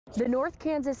The North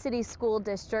Kansas City School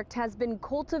District has been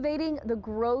cultivating the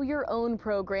Grow Your Own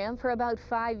program for about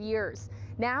 5 years.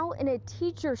 Now, in a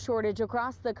teacher shortage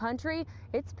across the country,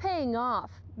 it's paying off.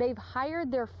 They've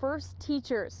hired their first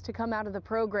teachers to come out of the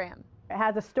program. It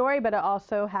has a story, but it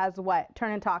also has what?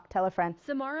 Turn and talk, tell a friend.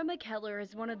 Samara McKellar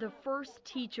is one of the first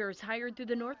teachers hired through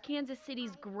the North Kansas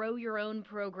City's Grow Your Own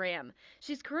program.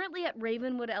 She's currently at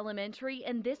Ravenwood Elementary,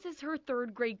 and this is her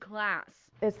 3rd grade class.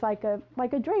 It's like a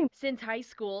dream. Since high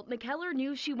school, McKellar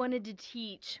knew she wanted to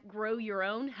teach. Grow Your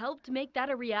Own helped make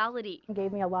that a reality. It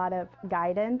gave me a lot of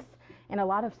guidance and a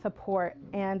lot of support,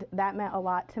 and that meant a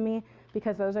lot to me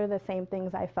because those are the same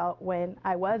things I felt when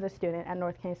I was a student at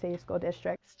North Kansas City School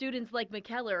District. Students like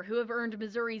McKellar, who have earned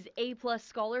Missouri's A+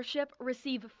 scholarship,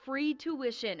 receive free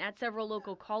tuition at several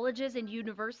local colleges and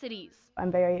universities. I'm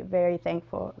very, very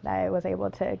thankful that I was able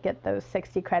to get those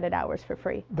 60 credit hours for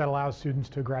free. That allows students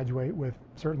to graduate with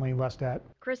certainly less debt.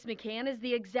 Chris McCann is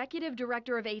the executive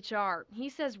director of HR. He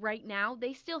says right now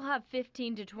they still have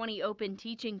 15 to 20 open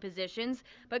teaching positions,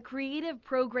 but creative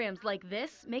programs like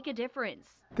this make a difference.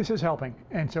 This is helping,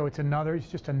 and so it's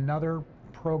just another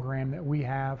program that we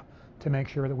have to make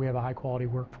sure that we have a high quality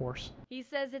workforce. He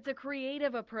says it's a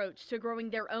creative approach to growing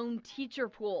their own teacher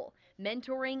pool.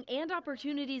 Mentoring and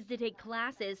opportunities to take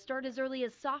classes start as early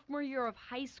as sophomore year of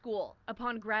high school.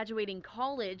 Upon graduating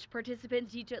college,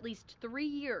 participants teach at least 3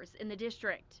 years in the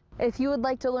district. If you would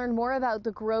like to learn more about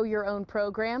the Grow Your Own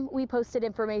program, we posted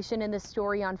information in the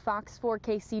story on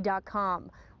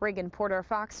fox4kc.com. Reagan Porter,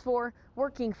 Fox 4,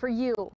 working for you.